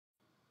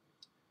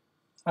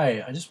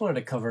Hi, I just wanted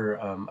to cover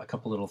a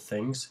couple little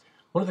things.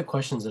 One of the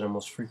questions that I'm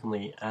most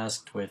frequently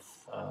asked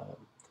with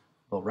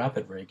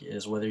Rapid Rig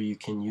is whether you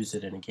can use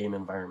it in a game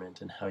environment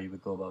and how you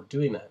would go about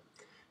doing that.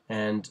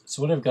 And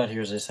so what I've got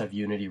here is I just have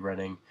Unity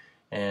running,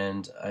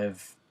 and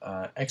I've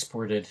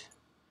exported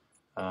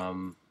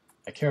um,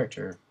 a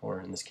character,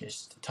 or in this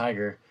case, a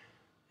tiger,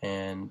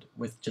 and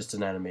with just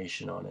an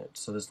animation on it.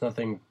 So there's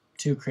nothing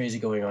too crazy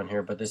going on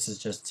here, but this is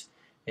just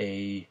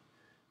a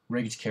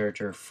rigged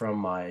character from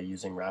Maya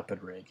using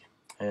Rapid Rig.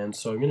 And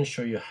so I'm going to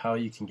show you how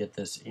you can get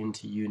this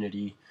into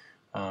Unity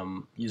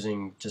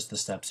using just the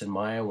steps in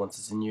Maya. Once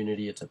it's in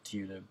Unity, it's up to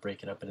you to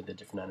break it up into the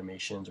different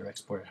animations or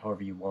export it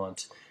however you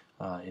want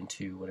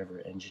into whatever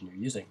engine you're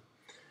using.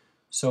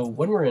 So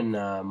when we're in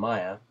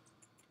Maya,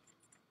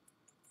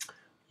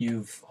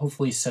 you've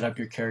hopefully set up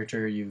your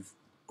character, you've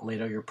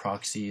laid out your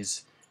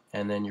proxies,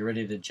 and then you're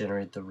ready to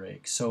generate the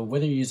rig. So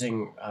whether you're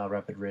using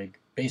Rapid Rig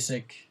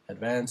Basic,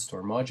 Advanced,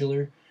 or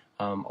Modular,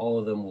 all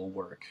of them will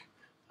work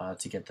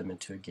to get them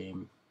into a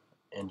game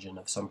engine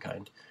of some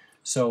kind.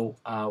 So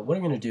what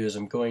I'm going to do is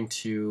I'm going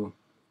to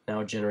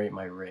now generate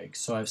my rig.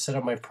 So I've set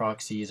up my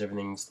proxies,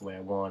 everything's the way I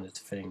want, it's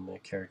fitting the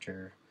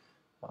character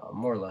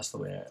more or less the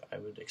way I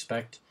would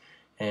expect.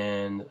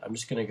 And I'm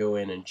just going to go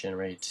in and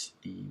generate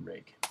the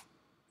rig.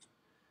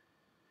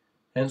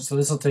 And so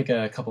this will take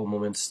a couple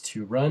moments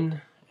to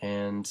run,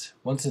 and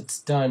once it's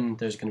done,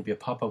 there's going to be a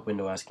pop-up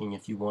window asking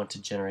if you want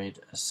to generate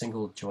a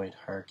single joint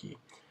hierarchy.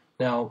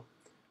 Now,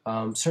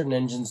 certain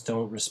engines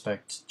don't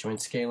respect joint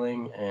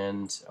scaling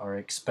and are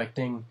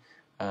expecting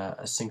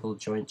a single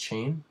joint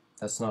chain.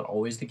 That's not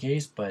always the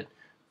case, but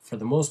for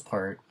the most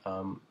part,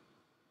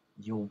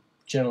 you'll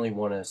generally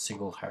want a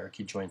single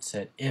hierarchy joint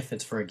set if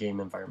it's for a game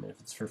environment.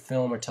 If it's for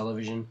film or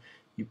television,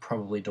 you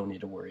probably don't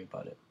need to worry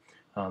about it.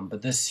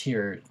 But this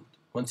here,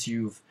 once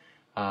you've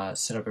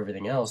set up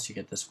everything else, you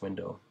get this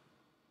window.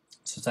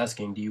 So it's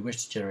asking, do you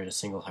wish to generate a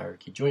single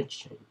hierarchy joint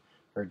chain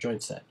or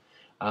joint set?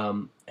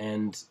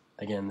 And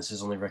again, this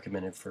is only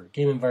recommended for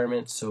game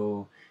environment,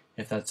 so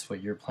if that's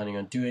what you're planning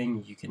on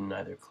doing, you can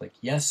either click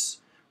yes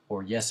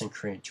or yes and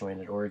create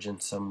joint at origin.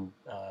 Some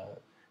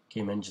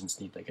game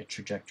engines need like a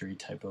trajectory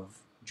type of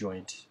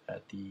joint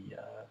at the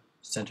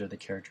center of the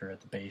character at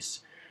the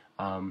base.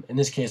 In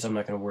this case, I'm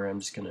not going to worry. I'm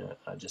just going to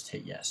just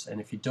hit yes. And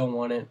if you don't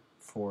want it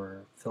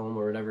for film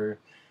or whatever,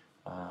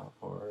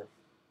 or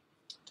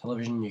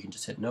television, you can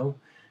just hit no.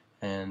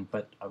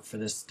 But for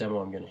this demo,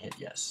 I'm going to hit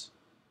yes.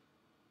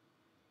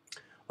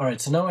 Alright,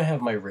 so now I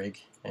have my rig,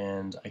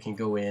 and I can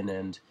go in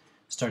and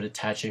start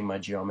attaching my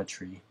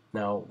geometry.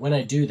 Now, when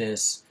I do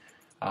this,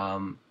 you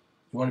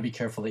want to be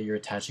careful that you're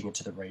attaching it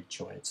to the right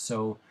joint.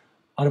 So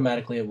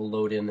automatically it will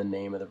load in the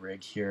name of the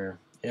rig here.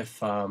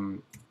 If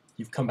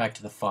you've come back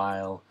to the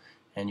file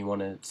and you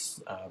want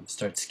to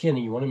start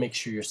skinning, you want to make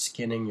sure you're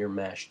skinning your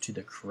mesh to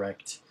the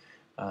correct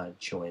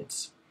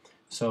joints.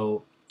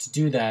 So to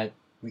do that,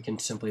 we can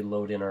simply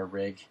load in our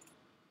rig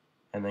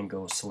and then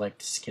go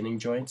select skinning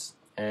joints.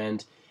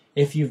 And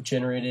if you've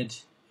generated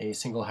a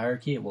single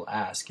hierarchy, it will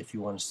ask if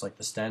you want to select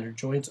the standard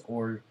joints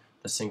or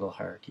the single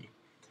hierarchy.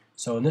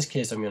 So in this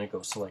case, I'm going to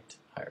go select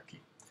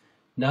hierarchy.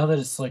 Now that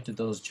it's selected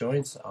those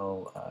joints,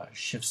 I'll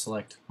shift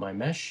select my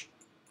mesh,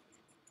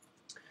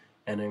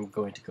 and I'm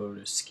going to go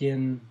to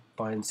skin,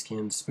 bind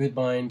skin, smooth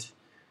bind,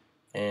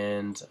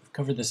 and I've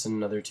covered this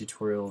in other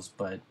tutorials,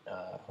 but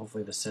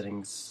hopefully the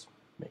settings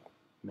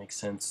make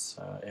sense.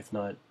 If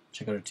not,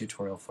 check out a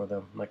tutorial for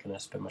them. I'm not going to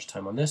spend much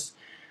time on this.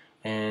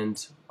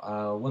 And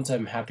once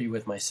I'm happy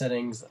with my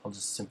settings, I'll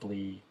just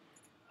simply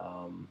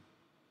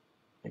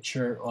make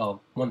sure,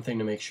 well, one thing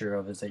to make sure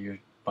of is that you're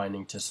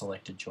binding to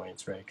selected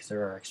joints, right? Because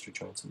there are extra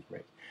joints in the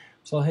rig.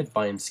 So I'll hit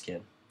bind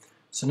skin.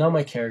 So now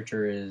my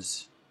character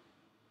is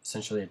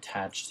essentially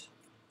attached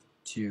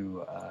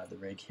to the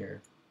rig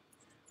here.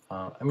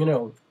 I'm going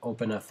to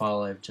open a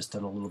file. I've just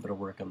done a little bit of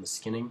work on the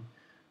skinning.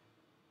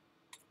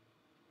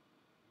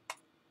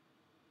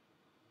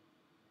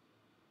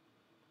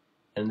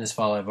 And in this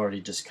file, I've already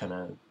just kind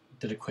of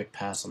did a quick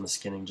pass on the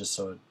skinning just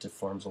so it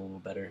deforms a little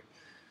better.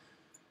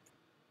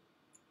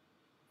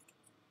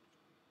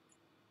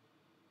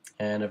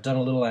 And I've done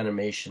a little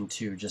animation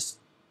too, just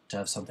to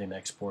have something to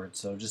export.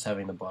 So just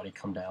having the body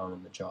come down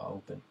and the jaw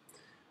open.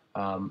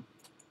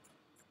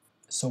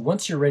 So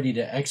once you're ready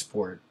to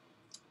export,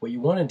 what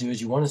you want to do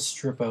is you want to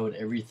strip out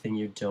everything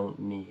you don't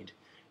need.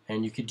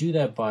 And you could do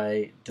that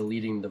by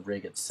deleting the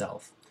rig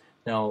itself.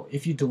 Now,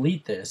 if you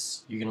delete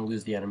this, you're going to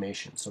lose the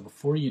animation. So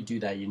before you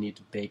do that, you need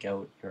to bake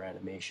out your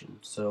animation.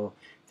 So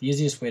the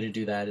easiest way to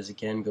do that is,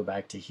 again, go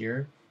back to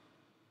here,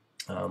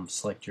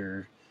 select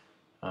your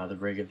the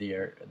rig of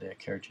the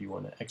character you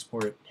want to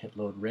export, hit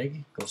load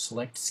rig, go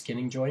select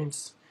skinning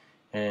joints,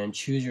 and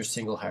choose your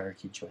single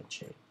hierarchy joint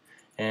chain.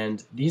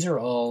 And these are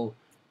all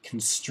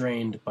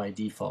constrained by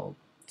default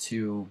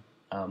to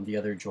the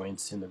other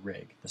joints in the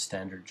rig, the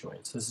standard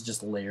joints. So this is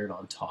just layered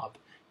on top,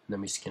 and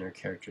then we skin our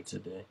character to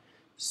the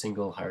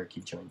single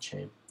hierarchy joint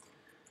chain.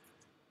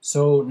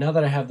 So now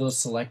that I have those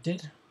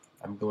selected,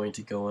 I'm going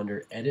to go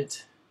under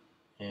Edit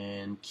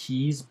and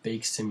Keys,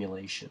 Bake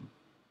Simulation.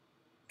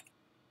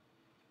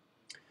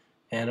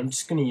 And I'm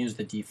just going to use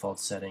the default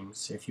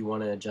settings. If you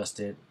want to adjust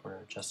it or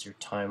adjust your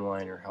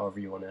timeline or however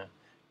you want to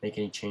make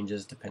any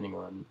changes depending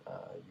on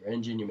your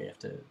engine, you may have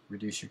to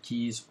reduce your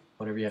keys,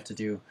 whatever you have to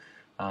do.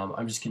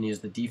 I'm just going to use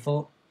the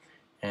default,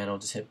 and I'll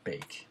just hit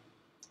bake.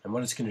 And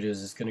what it's going to do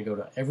is it's going to go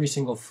to every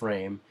single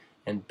frame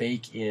and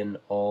bake in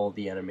all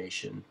the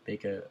animation,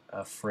 bake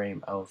a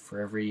frame out for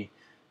every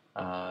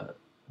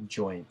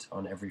joint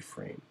on every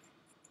frame.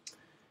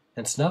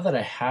 And so now that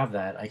I have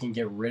that, I can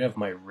get rid of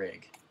my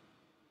rig.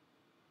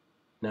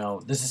 Now,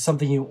 this is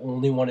something you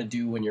only want to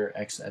do when you're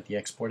at the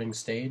exporting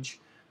stage,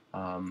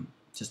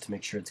 just to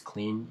make sure it's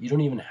clean. You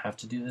don't even have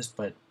to do this,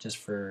 but just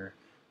for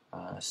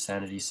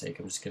sanity's sake,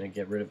 I'm just going to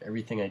get rid of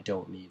everything I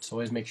don't need. So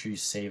always make sure you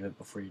save it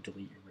before you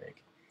delete your rig.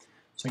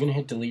 So I'm going to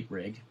hit delete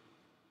rig,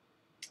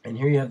 and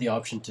here you have the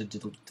option to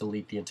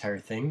delete the entire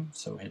thing,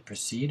 so hit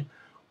proceed,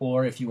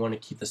 or if you want to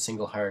keep the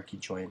single hierarchy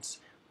joints,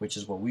 which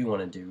is what we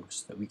want to do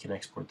so that we can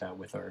export that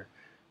with our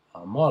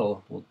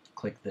model, we'll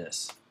click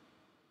this.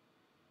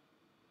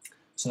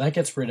 So that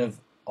gets rid of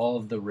all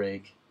of the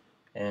rig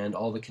and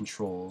all the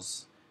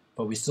controls,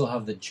 but we still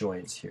have the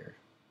joints here.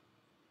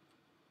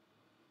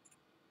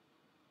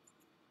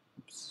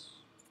 Oops.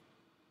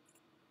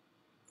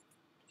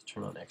 Let's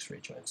turn on X-ray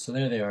joints. So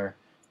there they are,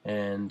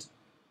 and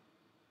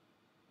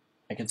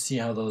I can see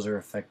how those are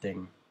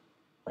affecting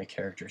my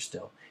character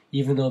still,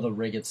 even though the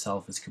rig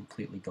itself is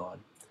completely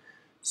gone.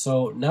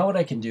 So now what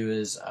I can do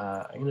is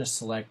I'm going to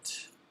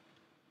select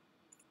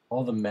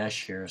all the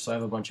mesh here. So I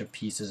have a bunch of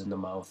pieces in the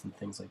mouth and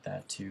things like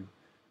that too.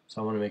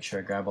 So I want to make sure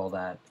I grab all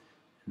that,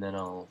 and then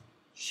I'll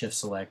shift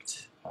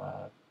select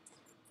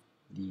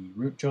the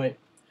root joint,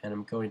 and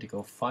I'm going to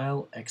go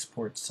File,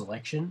 Export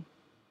Selection.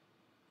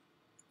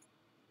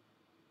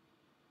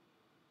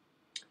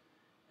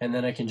 And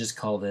then I can just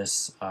call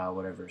this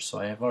whatever. So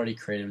I have already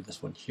created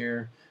this one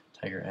here,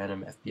 Tiger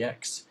Anim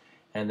FBX.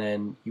 And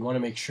then you want to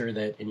make sure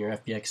that in your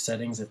FBX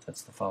settings, if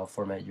that's the file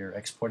format you're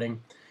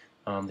exporting,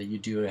 that you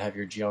do have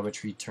your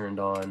geometry turned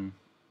on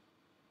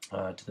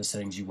to the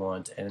settings you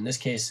want. And in this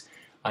case,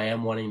 I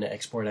am wanting to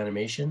export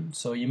animation.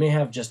 So you may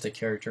have just a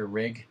character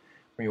rig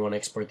where you want to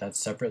export that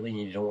separately and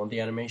you don't want the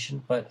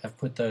animation, but I've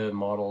put the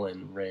model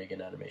and rig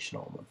and animation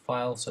all in one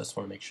file, so I just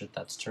want to make sure that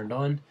that's turned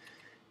on.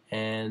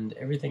 And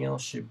everything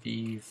else should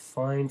be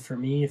fine for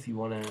me. If you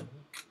want to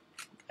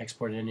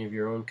export any of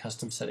your own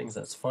custom settings,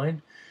 that's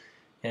fine.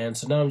 And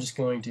so now I'm just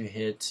going to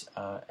hit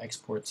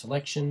export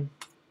selection,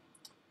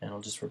 and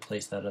I'll just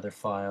replace that other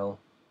file.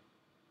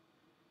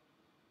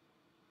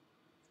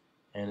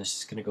 And it's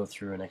just going to go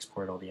through and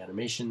export all the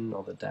animation,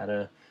 all the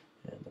data,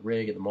 and the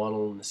rig, and the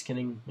model, and the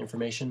skinning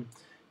information.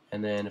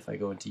 And then if I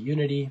go into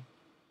Unity,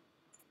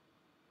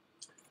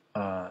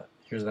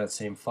 here's that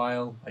same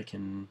file. I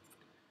can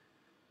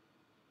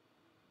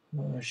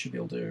I should be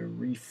able to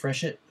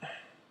refresh it.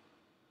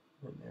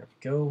 And there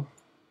we go.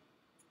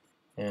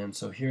 And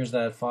so here's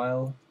that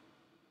file.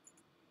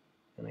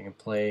 And I can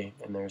play,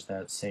 and there's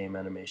that same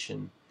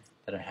animation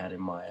that I had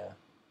in Maya.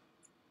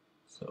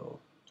 So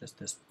just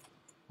this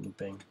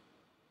looping.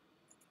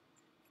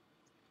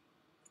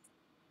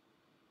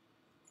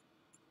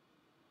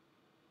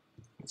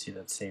 You can see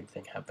that same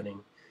thing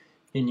happening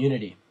in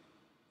Unity.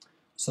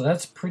 So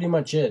that's pretty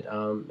much it.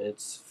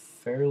 It's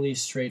fairly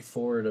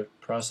straightforward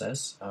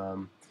process.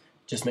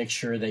 Just make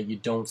sure that you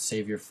don't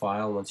save your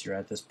file once you're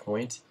at this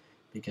point,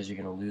 because you're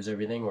going to lose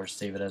everything, or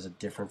save it as a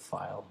different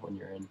file when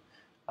you're in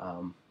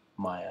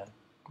Maya.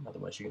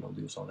 Otherwise you're going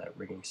to lose all that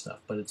rigging stuff.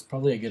 But it's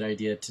probably a good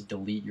idea to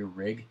delete your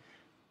rig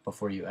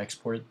before you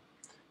export.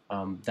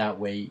 That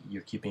way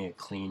you're keeping it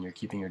clean, you're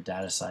keeping your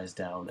data size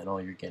down, and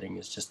all you're getting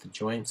is just the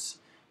joints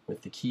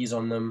with the keys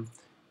on them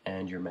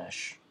and your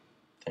mesh.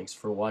 Thanks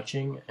for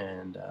watching,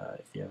 and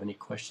if you have any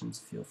questions,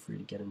 feel free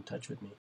to get in touch with me.